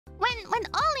when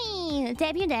Ollie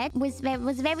debuted,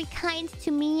 was very kind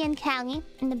to me and Callie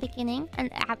in the beginning,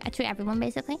 and to everyone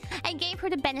basically. I gave her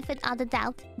the benefit of the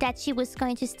doubt that she was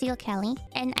going to steal Callie,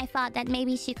 and I thought that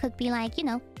maybe she could be like, you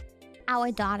know,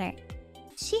 our daughter.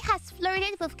 She has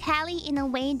flirted with Callie in a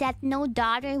way that no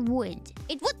daughter would.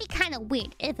 It would be kind of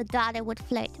weird if a daughter would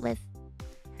flirt with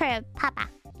her papa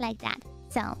like that.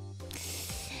 So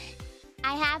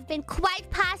I have been quite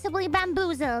possibly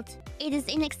bamboozled. It is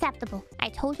unacceptable. I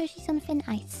told her she's on thin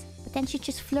ice, but then she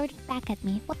just flirted back at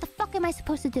me. What the fuck am I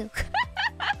supposed to do?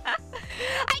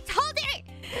 I told her!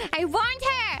 I warned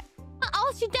her!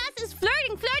 All she does is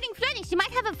flirting, flirting, flirting. She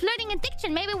might have a flirting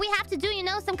addiction. Maybe we have to do, you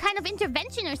know, some kind of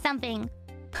intervention or something.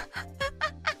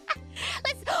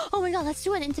 Oh my god, let's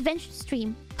do an intervention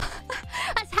stream.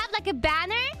 Let's have like a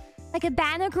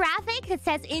banner graphic that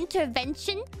says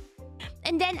intervention.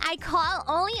 And then I call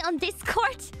Ollie on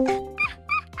Discord.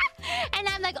 And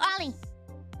I'm like, Ollie.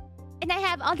 And I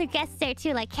have other guests there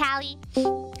too, like Callie.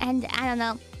 And I don't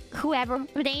know, whoever,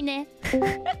 Reine.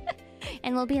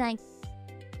 And we'll be like,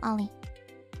 Ollie,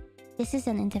 this is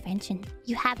an intervention.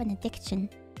 You have an addiction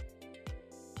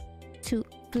to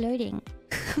flirting.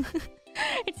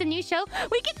 It's a new show.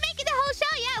 We could make it a whole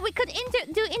show. Yeah, we could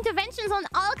do interventions on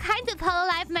all kinds of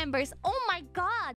Hololive members. Oh my god.